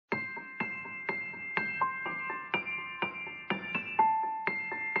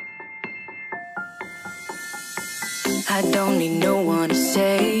I don't need no one to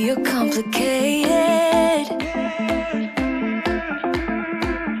say you're complicated,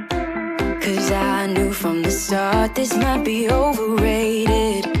 'cause I knew from the start this might be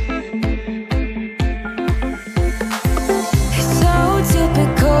overrated. It's so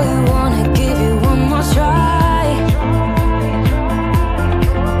typical, you wanna give it one more try,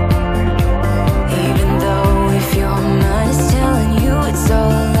 even though if your mind is telling you it's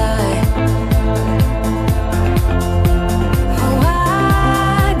all a lie. Oh,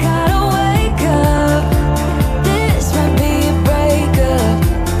 I gotta wake up, this might be a breakup,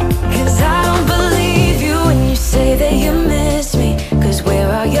 'cause I don't believe you when you say that you miss me. 'Cause where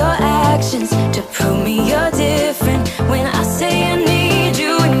are your actions to prove me you're different? When I say I need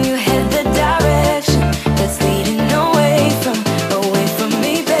you and you head the direction that's leading away from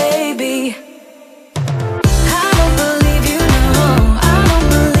me, baby. I don't believe you, no, I don't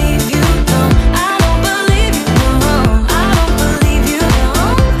believe you, no, I don't believe you, no, I don't believe you, no,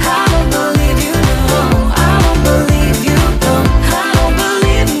 I don't believe you, no, I don't believe you, no, I don't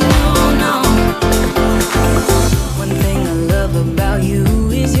believe you, no. One thing I love about you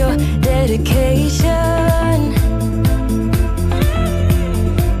is your dedication.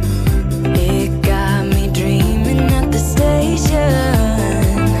 It got me dreaming at the station.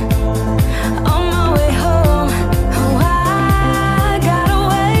 On my way home, oh, I gotta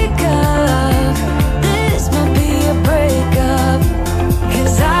wake up, this might be a breakup,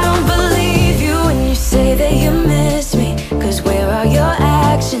 'cause I don't believe you when you say that you miss me. 'Cause where are your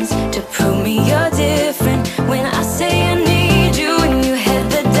actions to prove me you're different? When I say I need you and you head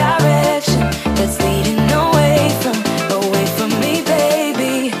the direction that's leading away from me,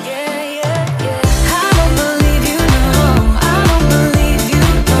 baby. Yeah, yeah, yeah. I don't believe you, no, I don't believe you,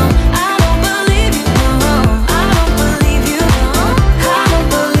 no, I don't believe you, no, I don't believe you, no, I don't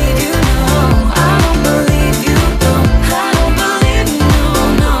believe you, no, I don't believe you, no, I don't believe you,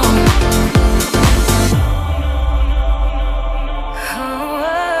 no.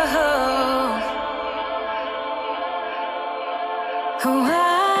 Oh,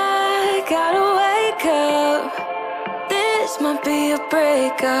 I gotta wake up, this might be a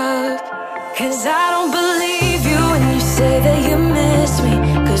breakup, 'cause I don't believe you when you say that you miss me.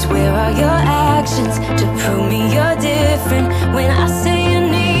 'Cause where are your actions to prove me you're different? When I say I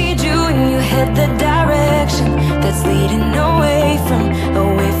need you and you head the direction that's leading away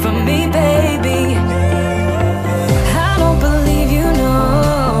from me, baby. I don't believe you, no,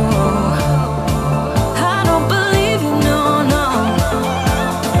 I don't believe you, no, no,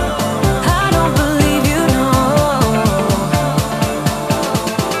 I don't believe you, no.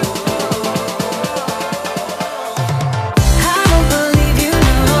 I don't believe you,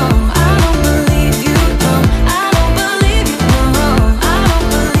 no, I don't believe you, no, I don't believe you, no, I don't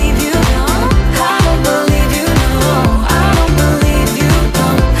believe you, no, I don't believe you, no, I don't believe you, no,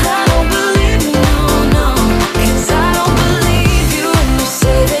 I don't believe you, no. 'Cause I don't believe you when you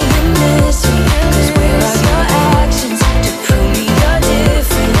say that you miss me. 'Cause where are your actions to prove me you're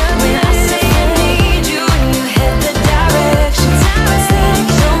different? When I say I need you and you head the direction that's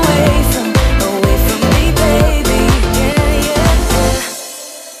leading away from me, baby. Yeah, yeah, yeah.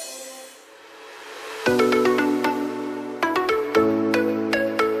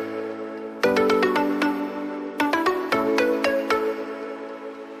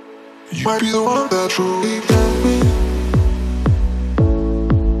 You might be the one that truly got me.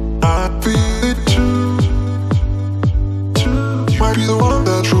 I feel it too. You might be the one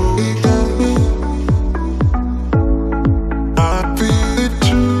that truly got me. I feel it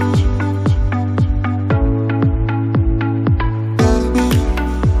too. Got me.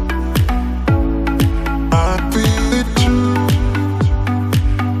 I feel it too.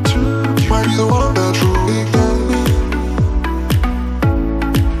 You might be the one that truly got me.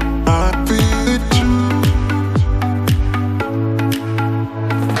 I feel it too.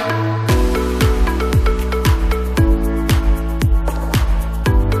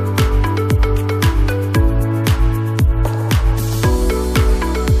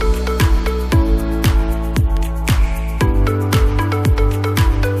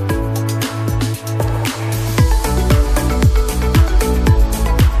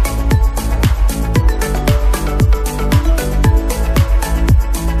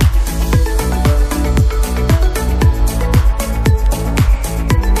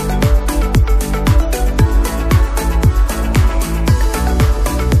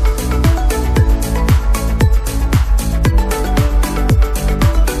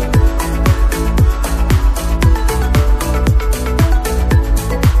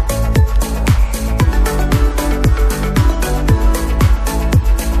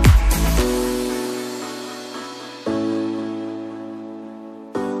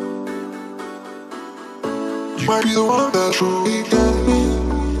 might be the one that truly got me.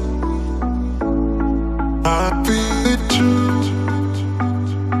 I feel it too.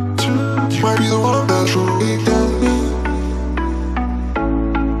 You might be the one that truly got me.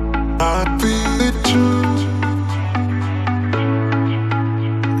 I feel it too.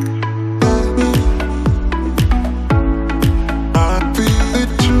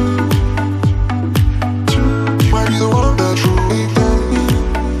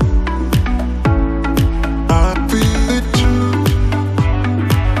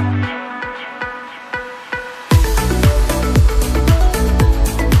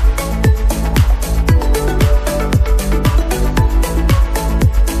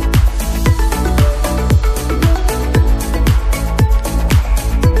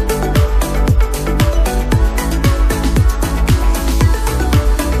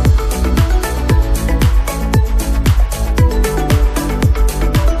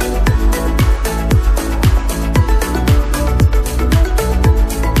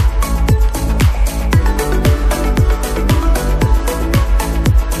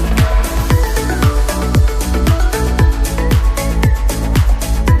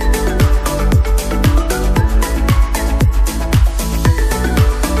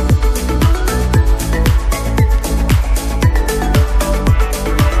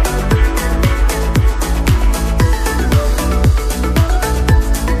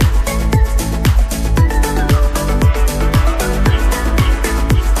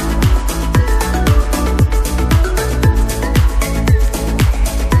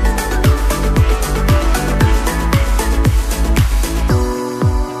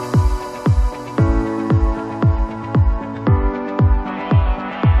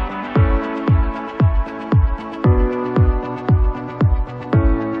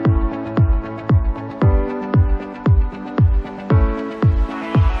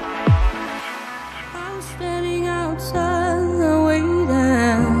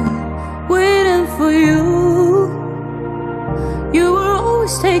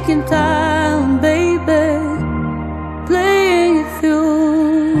 Taking time, baby, playing it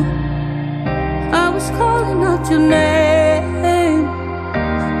through. I was calling out your name,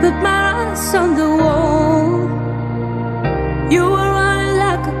 but my eyes on the wall. You were running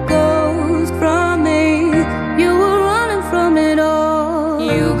like a ghost from me. You were running from it all.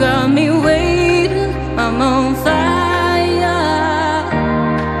 You got me waiting, I'm on fire.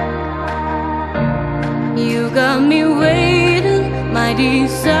 You got me waiting, my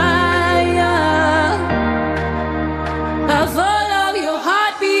desire. I follow your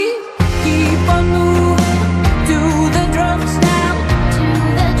heartbeat, keep on moving to the drums now. To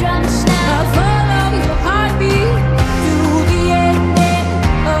the drums now. I follow your heartbeat to the ending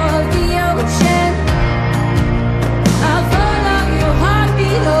of the ocean. I follow your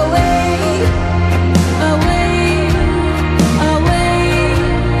heartbeat away, away, away.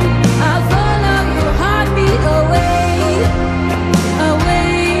 I follow your heartbeat away, away.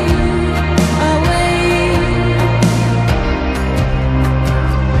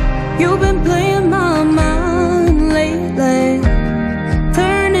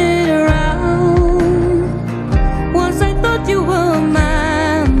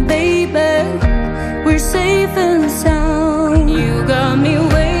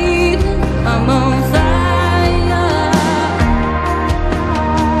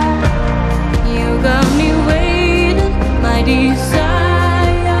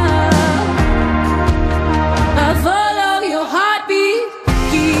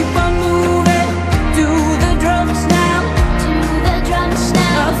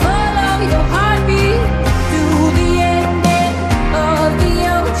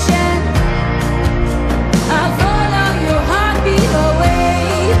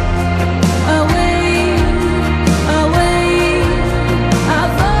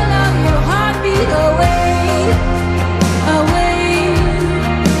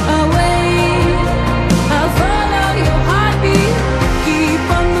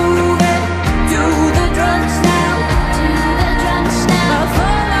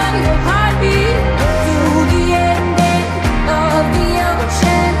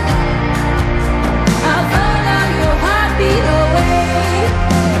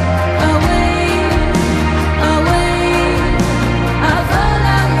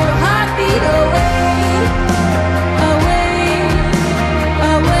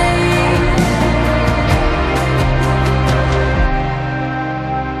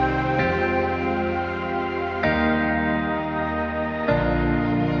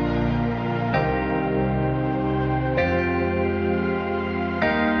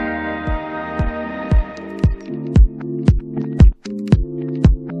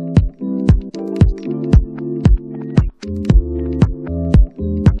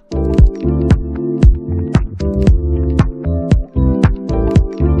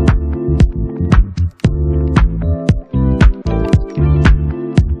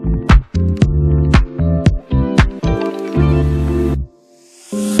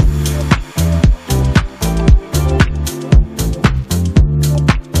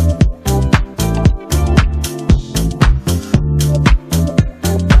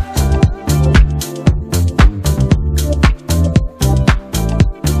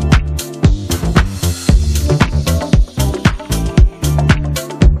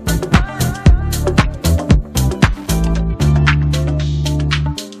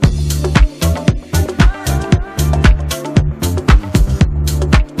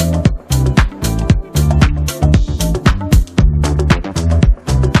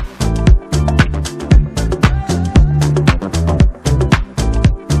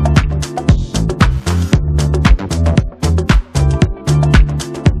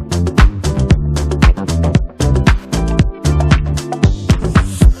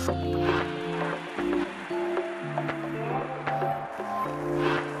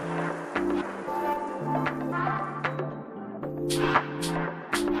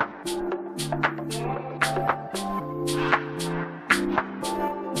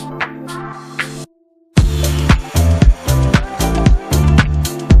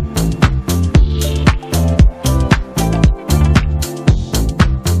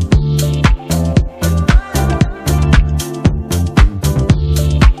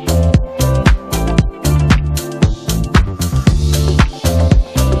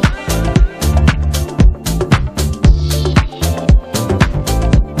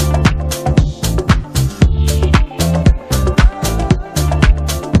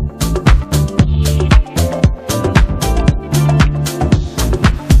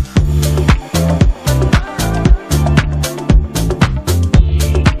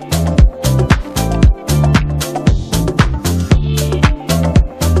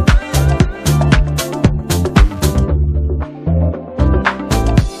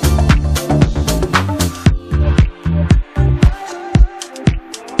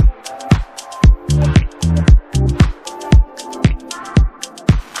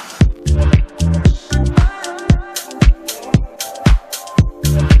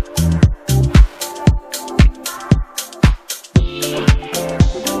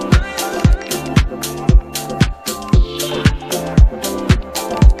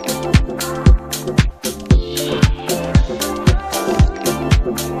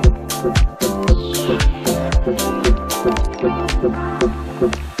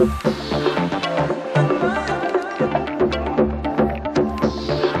 Bye.